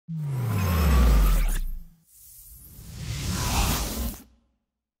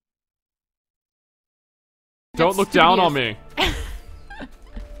Don't look down on me.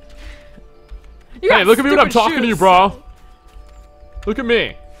 Hey, look at me when I'm talking to you, bro. Look at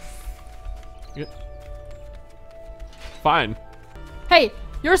me. Fine. Hey,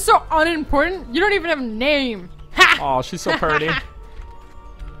 you're so unimportant. You don't even have a name. Ha! Oh, she's so pretty.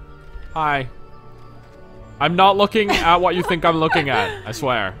 Hi. I'm not looking at what you think I'm looking at. I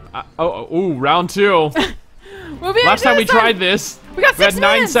swear. Ooh, round 2. Last time we tried this, we got 6 had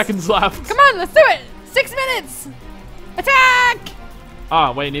 9 minutes. seconds left. Come on, let's do it. 6 minutes. Attack!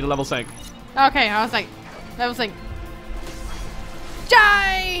 Ah, wait, need a level sync. Okay, I was like,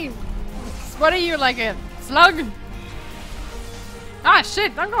 Jai! What are you, like a slug? Ah,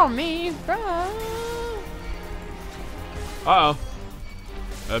 shit, don't call me, bro. Uh-oh.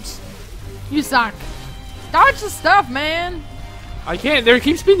 Oops. You suck. Dodge the stuff, man. I can't. There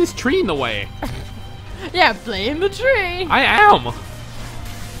keeps being this tree in the way. Yeah, blame the tree. I am. Wow,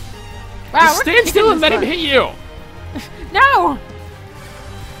 Just stand still and let him hit you. No.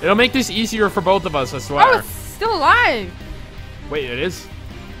 It'll make this easier for both of us, I swear. Oh, it's still alive. Wait, it is?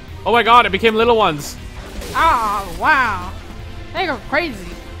 Oh my god, it became little ones. Oh, wow. They go crazy.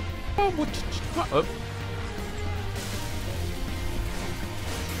 Oh,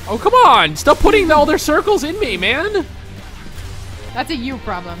 come on. Stop putting all their circles in me, man. That's a you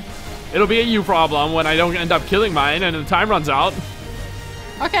problem. It'll be a you problem when I don't end up killing mine and the time runs out.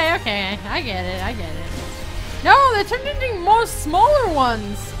 Okay, okay. I get it. I get it. No, they turned into more smaller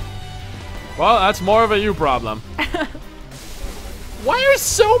ones. Well, that's more of a you problem. Why are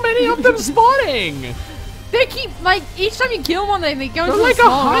so many of them spawning? They keep, like, each time you kill one, they go into like a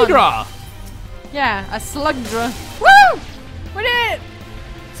small hydra. one. Yeah, a slugdra. Woo! We did it!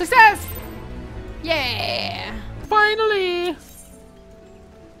 Success! Yeah! Finally!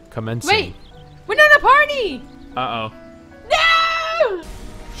 Commencing. Wait! We're not a party! Uh-oh. No!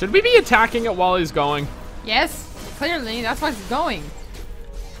 Should we be attacking it while he's going? Yes, clearly. That's why he's going.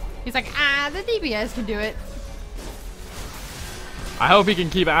 He's like, the DPS can do it. I hope he can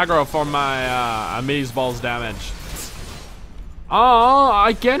keep aggro for my amazeballs damage. Oh,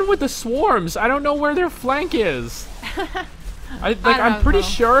 again with the swarms. I don't know where their flank is. I'm pretty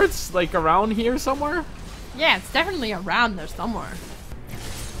sure it's like around here somewhere. Yeah, it's definitely around there somewhere.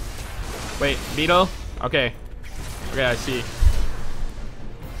 Wait, beetle? Okay. Okay, I see.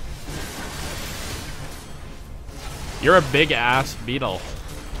 You're a big ass beetle.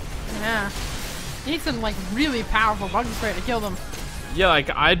 Yeah. You need some like really powerful bug spray to kill them. Yeah, like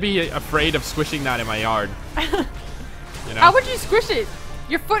I'd be afraid of squishing that in my yard. You know? How would you squish it?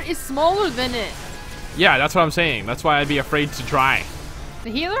 Your foot is smaller than it. Yeah, that's what I'm saying. That's why I'd be afraid to try.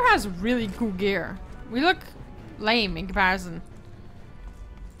 The healer has really cool gear. We look lame in comparison.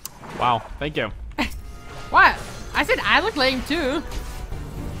 Wow, thank you. What? I said I look lame too.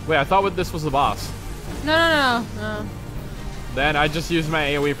 Wait, I thought this was the boss. No. Then I just used my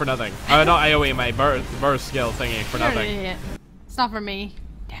AoE for nothing. Not AoE, my burst skill thingy for nothing. You're an idiot. It's not for me.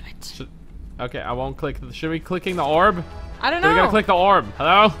 Damn it. Okay, I won't click. Should we clicking the orb? I don't know. We gotta click the orb.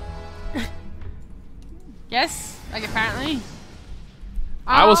 Hello? Yes, like apparently.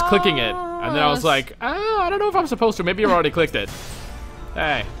 I was clicking it, and then I was like, I don't know if I'm supposed to. Maybe you already clicked it.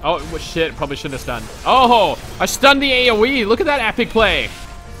 Hey. Oh, shit. Probably shouldn't have stunned. Oh, I stunned the AoE. Look at that epic play.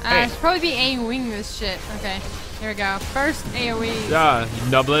 I should probably be AoEing this shit. Okay, here we go. First AoE. Yeah,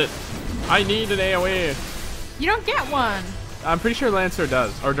 you nublet. I need an AoE. You don't get one. I'm pretty sure Lancer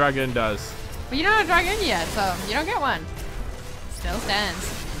does, or Dragon does. But you don't have Dragon yet, so you don't get one. Still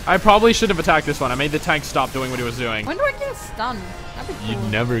stands. I probably should have attacked this one. I made the tank stop doing what he was doing. When do I get a stun? That'd be cool.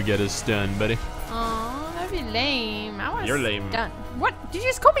 You'd never get a stun, buddy. Aw, that'd be lame. I want You're lame. Stun. What? Did you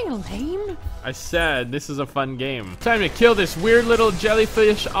just call me lame? I said this is a fun game. Time to kill this weird little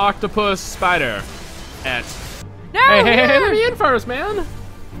jellyfish octopus spider. No! Hey, let me in first, man.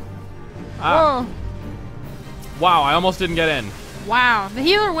 Whoa. Wow, I almost didn't get in. Wow, the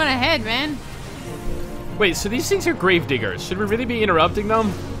healer went ahead, man. Wait, so these things are grave diggers. Should we really be interrupting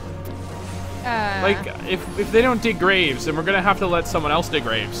them? Like, if they don't dig graves, then we're gonna have to let someone else dig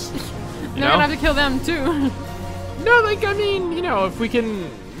graves. They're gonna have to kill them too. No, like, I mean, you know, if we can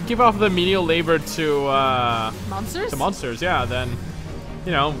give off the menial labor to monsters? To monsters, yeah, then,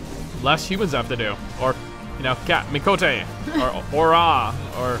 you know, less humans have to do. Or, you know, cat, Mikote, or Ora,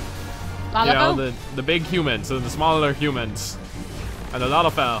 or, you know, the big humans and the smaller humans, and the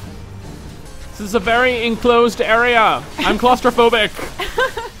Lalafell. This is a very enclosed area. I'm claustrophobic.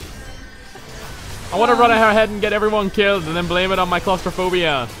 I want to run ahead and get everyone killed and then blame it on my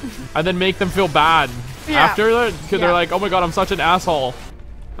claustrophobia. And then make them feel bad after, because they're like, oh my god, I'm such an asshole.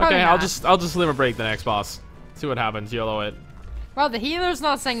 Okay, I'll just limit break the next boss. See what happens, YOLO it. Well, the healer's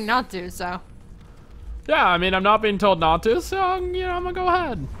not saying not to, so. Yeah, I mean, I'm not being told not to, so, you know, I'm gonna go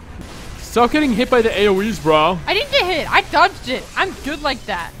ahead. Stop getting hit by the AoEs, bro. I didn't get hit. I dodged it. I'm good like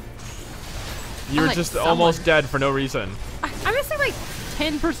that. You're like just almost dead for no reason. I'm missing like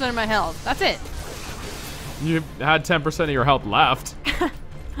 10% of my health. That's it. You had 10% of your health left.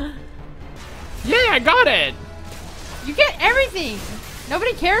 Yeah, I got it. You get everything.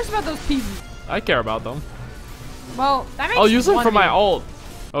 Nobody cares about those pieces. I care about them. Well, that makes I'll use them for my ult.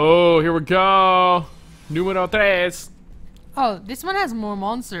 Oh, here we go. Numero tres. Oh, this one has more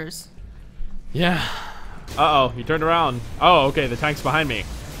monsters. Yeah. Uh-oh, he turned around. Oh, okay, the tank's behind me.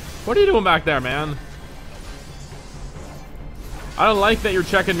 What are you doing back there, man? I don't like that you're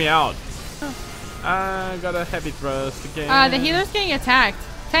checking me out. I got a heavy thrust again. The healer's getting attacked.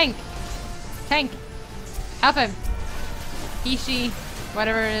 Tank. Tank. Help him. He, she,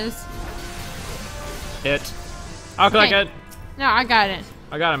 whatever it is. Hit. I'll click it. No, I got it.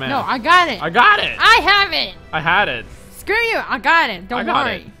 I got it, man. No, I got it. I got it. I have it. I had it. Screw you. I got it. Don't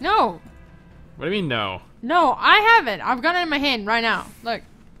worry. It. No. What do you mean, no? No, I have it. I've got it in my hand right now. Look.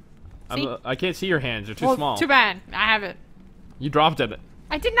 I can't see your hands. They're too small. Too bad. I have it. You dropped it.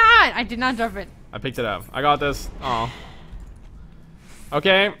 I did not. I did not drop it. I picked it up. I got this. Oh.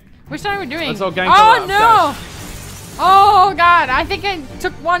 Okay. Which side are we doing? Let's go gank Oh, no. Oh, God. I think I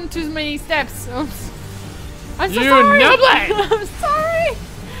took one too many steps. Oops. I'm so sorry. You niblet. I'm sorry.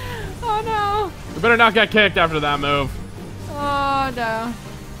 Oh, no. You better not get kicked after that move. Oh, no.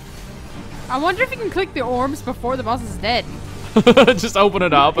 I wonder if you can click the orbs before the boss is dead. Just open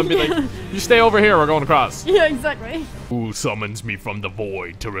it up and be like, you stay over here, we're going across. Yeah, exactly. Who summons me from the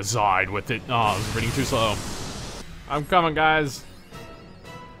void to reside with it? Oh, I was reading too slow. I'm coming, guys.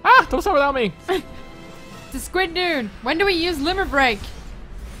 Ah, don't start without me. The squid dude. When do we use limit break?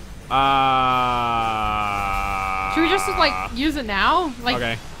 Should we just like use it now? Like,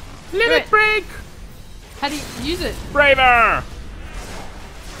 okay. Limit break. How do you use it? Braver.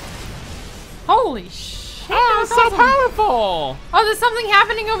 Holy shit. Oh, it's so powerful. Oh, there's something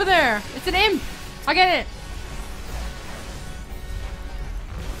happening over there. It's an imp. I get it.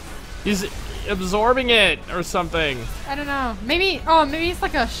 He's absorbing it or something. I don't know. Maybe, oh, maybe it's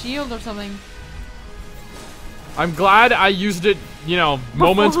like a shield or something. I'm glad I used it, you know,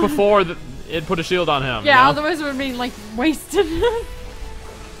 moments before it put a shield on him. Yeah, you know? otherwise it would be like wasted.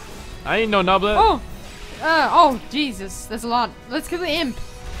 I ain't no nublet. Oh. Oh, Jesus. There's a lot. Let's kill the imp.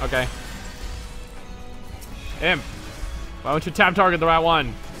 Okay. Imp. Why don't you tap target the right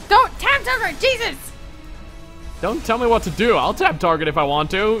one? Don't tap target, Jesus! Don't tell me what to do. I'll tap target if I want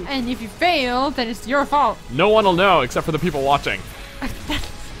to. And if you fail, then it's your fault. No one will know except for the people watching.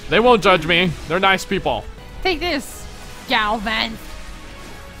 They won't judge me. They're nice people. Take this, Galvan.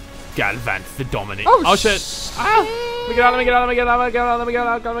 Galvan, the dominant. Oh, shit. Ah! Let me get out, let me get out, let me get out, let me get out, let me get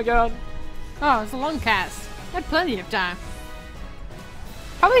out, let me get out. Oh, it's a long cast. Had plenty of time.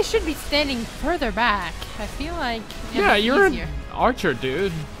 Probably should be standing further back. I feel like yeah, you're easier. An archer,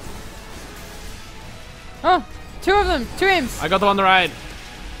 dude. Oh, two of them, two imps. I got the one on the right.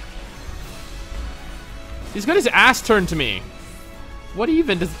 He's got his ass turned to me. What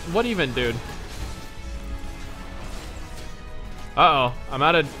even, dude? Uh-oh, I'm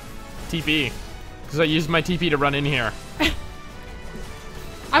out of TP. Because I used my TP to run in here.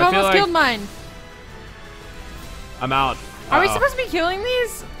 I've almost killed mine. I'm out. Are we supposed to be killing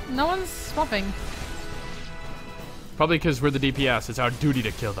these? No one's swapping. Probably because we're the DPS. It's our duty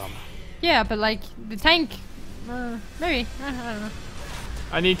to kill them. Yeah, but like the tank, maybe. I don't know.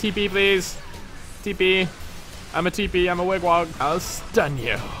 I need TP, please. TP. I'm a TP. I'm a wigwag. I'll stun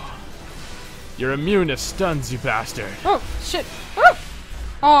you. You're immune to stuns, you bastard. Oh shit! Oh,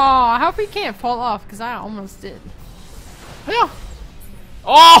 I hope he can't fall off because I almost did. Yeah.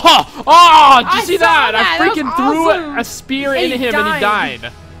 Oh! Did you see that? I freaking threw a spear into him and he died.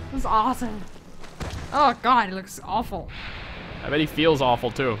 It was awesome. Oh god, it looks awful. I bet he feels awful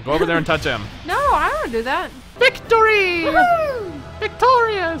too. Go over there and touch him. No, I don't want to do that. Victory! Woohoo!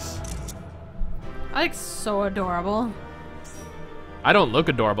 Victorious! I look so adorable. I don't look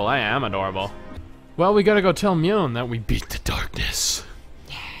adorable. I am adorable. Well, we gotta go tell Miounne that we beat the darkness.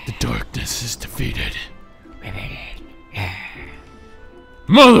 The darkness is defeated.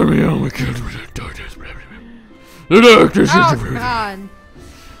 Mother Miounne, we killed the darkness. The darkness is defeated. God.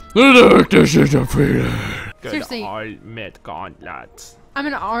 The darkness is defeated. Seriously. Ultimate gauntlet. I'm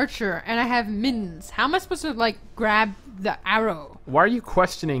an archer and I have mittens. How am I supposed to like grab the arrow? Why are you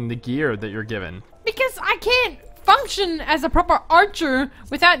questioning the gear that you're given? Because I can't function as a proper archer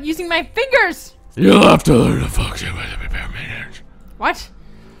without using my fingers. You'll have to learn to function with the repair mittens. What?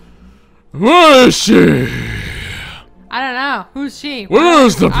 Where is she? I don't know. Who's she?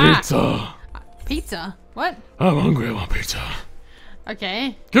 Where's the pizza? Pizza? What? I'm hungry. I want pizza.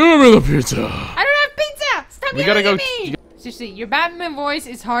 Okay. Give me the pizza. I don't have pizza. Stop yelling at me. Seriously, your Batman voice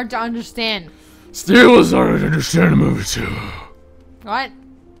is hard to understand. Steel is hard to understand the movie too. What?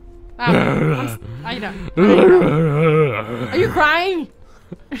 I know. Are you crying?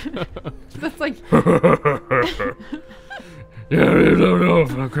 That's like. Yeah, you don't know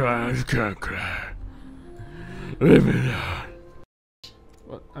if I cry. I just can't cry. Leave me alone.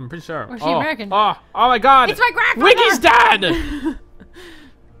 Well, I'm pretty sure. Was she American? Oh my God! It's my grandfather. Wiggy's dad.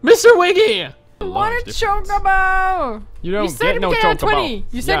 Mr. Wiggy. I want a chocobo. You don't get no chocobo. 20.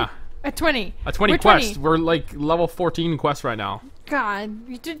 You said a 20. A 20 quest. We're like level 14 quest right now. God,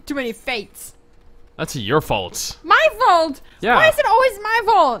 you did too many fates. That's your fault. My fault? Yeah. Why is it always my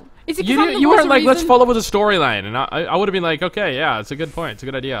fault? Is it you weren't like, let's follow with the storyline, and I would have been like, okay, yeah, it's a good point, it's a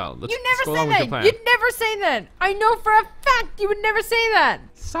good idea. Let's go along with your plan. You'd never say that. I know for a fact you would never say that.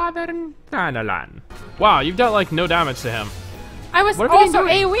 Southern Thanalan. Wow, you've done like no damage to him. I was also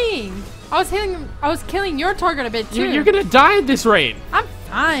AoEing. I was killing your target a bit too. You're gonna die at this rate. I'm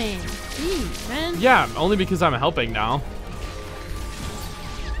fine. Jeez, man. Yeah, only because I'm helping now.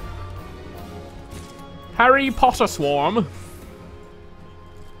 Harry Potter swarm.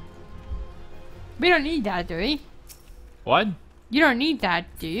 We don't need that, do we? What? You don't need that,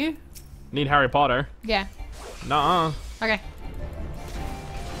 do you? Need Harry Potter? Yeah. Nuh-uh. Okay.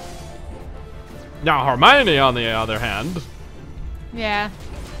 Now Hermione, on the other hand. Yeah.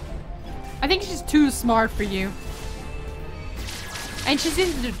 I think she's too smart for you. And she's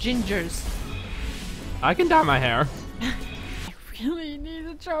into the gingers. I can dye my hair. I really need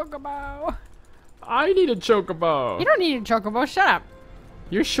a chocobo. I need a chocobo. You don't need a chocobo. Shut up.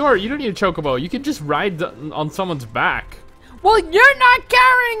 You're short. You don't need a chocobo. You can just ride on someone's back. Well, you're not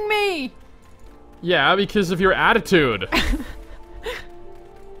carrying me. Yeah, because of your attitude.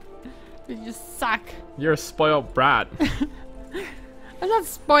 You just suck. You're a spoiled brat. I'm not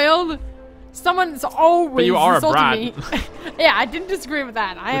spoiled. Someone's always but you are a brat. Me. Yeah, I didn't disagree with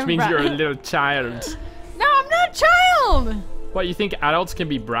that. Which means you're a little child. No, I'm not a child. What, you think adults can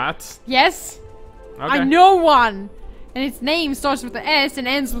be brats? Yes. Okay. I know one. And its name starts with an S and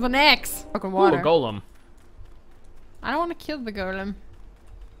ends with an X. Fucking water. Ooh, a golem. I don't want to kill the golem.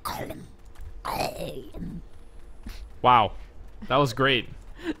 Wow. That was great.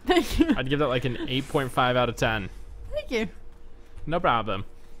 Thank you. I'd give that like an 8.5 out of 10. Thank you. No problem.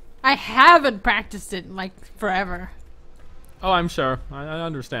 I haven't practiced it in like forever. Oh, I'm sure. I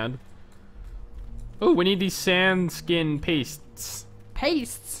understand. Oh, we need these sand skin pastes.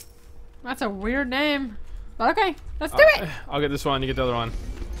 Pastes? That's a weird name. But okay, let's do it. I'll get this one, you get the other one.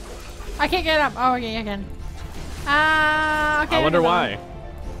 I can't get up. Oh, okay, I can. Okay. I wonder why.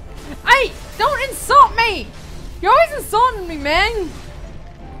 Hey, don't insult me! You're always insulting me, man!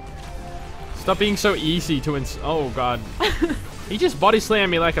 Stop being so easy to oh god. He just body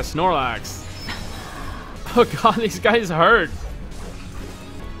slammed me like a Snorlax. Oh god, these guys hurt.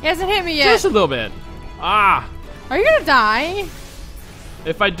 He hasn't hit me yet. Just a little bit. Ah! Are you gonna die?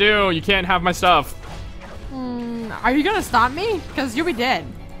 If I do, you can't have my stuff. Are you gonna stop me? Because you'll be dead.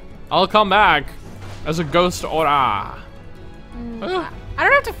 I'll come back as a ghost aura. I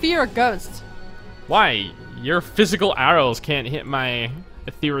don't have to fear a ghost. Why? Your physical arrows can't hit my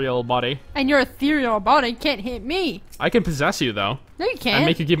ethereal body. And your ethereal body can't hit me. I can possess you though. No, you can't. And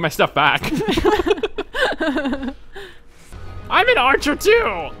make you give my stuff back. I'm an archer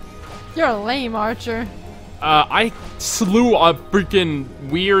too. You're a lame archer. I slew a freaking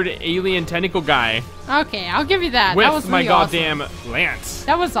weird alien tentacle guy. Okay, I'll give you that. With that was my really goddamn awesome. lance.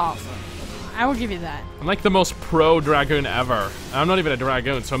 That was awesome. I will give you that. I'm like the most pro dragoon ever. I'm not even a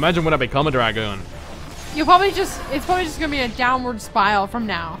dragoon, so imagine when I become a dragoon. It's probably just gonna be a downward spiral from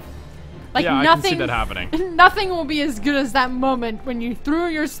now. Like yeah, nothing, I can see that happening. Nothing will be as good as that moment when you threw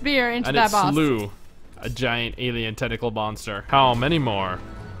your spear into that boss. And it slew a giant alien tentacle monster. How many more?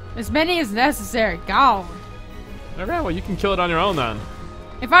 As many as necessary. Go. Alright, well you can kill it on your own then.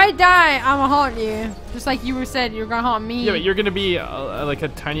 If I die, I'ma haunt you. Just like you said, you're gonna haunt me. Yeah, but you're gonna be like a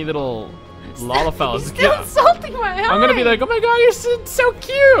tiny little Lalafell. Still insulting my height. I'm gonna be like, oh my god, you're so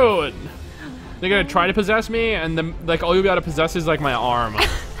cute. They're gonna try to possess me, and then like all you'll be able to possess is like my arm.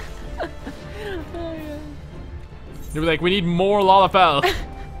 You'll be like, we need more Lalafell.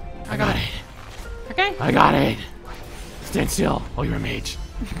 I got it. Okay. I got it. Stand still. Oh, you're a mage.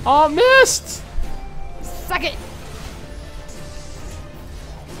 Oh, missed. Suck it.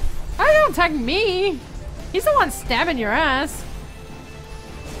 Why don't attack me? He's the one stabbing your ass.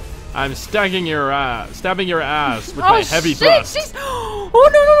 I'm stabbing your ass with my heavy thrust. Oh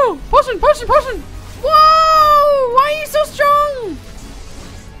no! Potion! Whoa! Why are you so strong?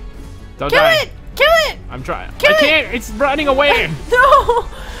 Don't Kill die. it! Kill it! I'm trying. I can't. It's running away. No.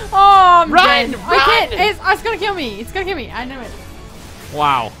 Oh, I'm Run! dead. Run! I can't. It's gonna kill me. It's gonna kill me. I know it.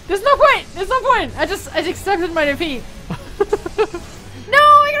 Wow. There's no point. There's no point. I accepted my defeat. No,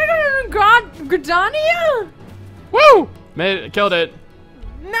 I gotta go to Gridania. Woo! Killed it.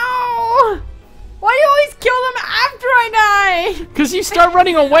 No. Why do you always kill them after I die? Because you start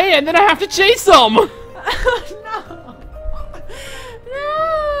running away and then I have to chase them. No.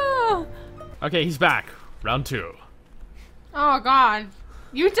 No. Okay, he's back. Round 2. Oh God.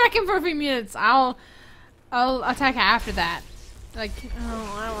 You attack him for a few minutes. I'll attack after that. Like,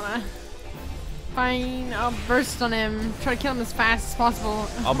 oh, I don't wanna. Fine, I'll burst on him. Try to kill him as fast as possible.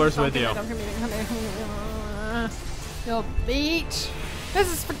 I'll burst with you. Don't kill me, don't kill me. You bitch.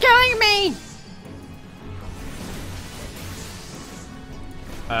 This is for killing me.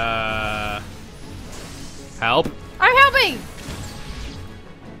 Help. I'm helping.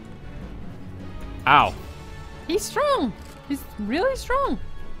 Ow. He's strong. He's really strong.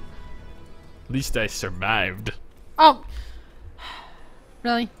 At least I survived. Oh.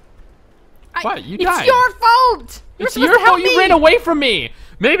 Really? What? You it's died. It's your fault. It's your fault. You ran away from me.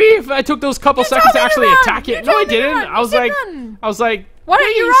 Maybe if I took those couple seconds to actually attack it. No, I didn't. I was like, why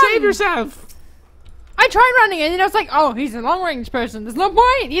don't you run? Save yourself. I tried running and then I was like, oh, he's a long range person. There's no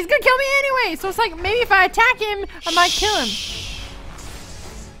point. He's gonna kill me anyway. So it's like, maybe if I attack him, I might kill him.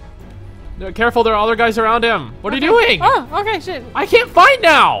 No, careful, there are other guys around him. What are you doing? Oh, okay, shit. I can't fight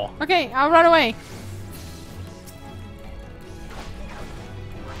now. Okay, I'll run away.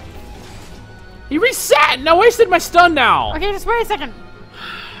 He reset and I wasted my stun now. Okay, just wait a second.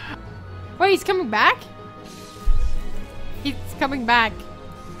 Wait, he's coming back? He's coming back.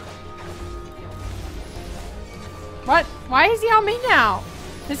 What? Why is he on me now?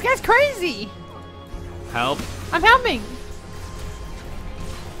 This guy's crazy. Help. I'm helping.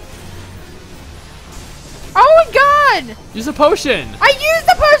 Oh my God! Use a potion. I used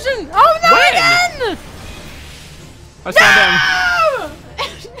the potion! Oh no, again! I found him.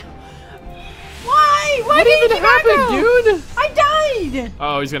 Why? Why what did even happened, dude? I died!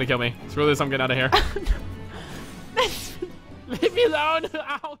 Oh, he's gonna kill me. Screw this, I'm getting out of here. Leave me alone.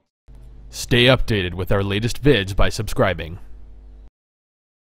 Ow. Stay updated with our latest vids by subscribing.